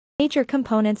Major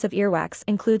components of earwax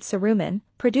include cerumen,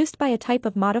 produced by a type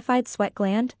of modified sweat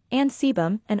gland, and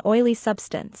sebum, an oily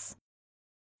substance.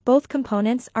 Both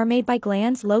components are made by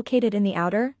glands located in the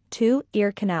outer,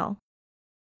 ear canal.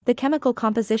 The chemical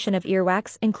composition of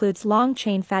earwax includes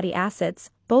long-chain fatty acids,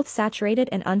 both saturated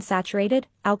and unsaturated,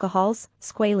 alcohols,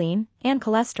 squalene, and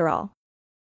cholesterol.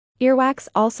 Earwax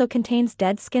also contains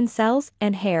dead skin cells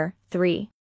and hair.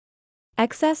 3.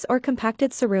 Excess or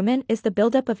compacted cerumen is the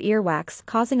buildup of earwax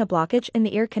causing a blockage in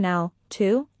the ear canal.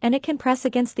 2. And it can press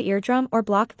against the eardrum or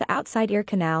block the outside ear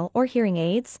canal or hearing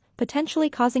aids, potentially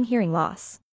causing hearing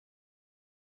loss.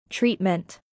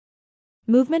 Treatment.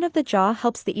 Movement of the jaw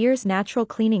helps the ear's natural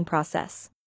cleaning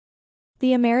process.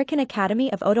 The American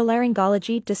Academy of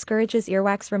Otolaryngology discourages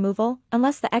earwax removal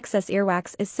unless the excess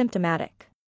earwax is symptomatic.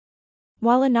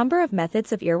 While a number of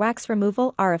methods of earwax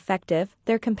removal are effective,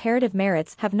 their comparative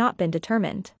merits have not been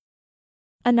determined.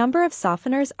 A number of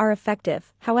softeners are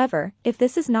effective, however, if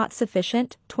this is not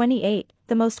sufficient. 28.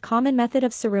 The most common method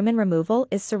of cerumen removal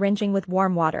is syringing with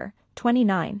warm water.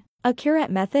 29. A curette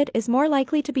method is more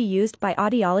likely to be used by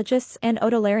audiologists and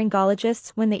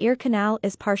otolaryngologists when the ear canal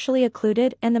is partially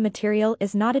occluded and the material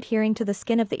is not adhering to the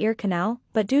skin of the ear canal,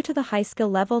 but due to the high skill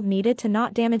level needed to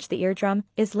not damage the eardrum,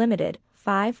 is limited.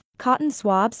 5. Cotton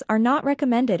swabs are not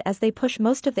recommended as they push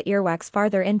most of the earwax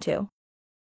farther into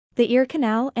the ear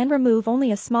canal and remove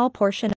only a small portion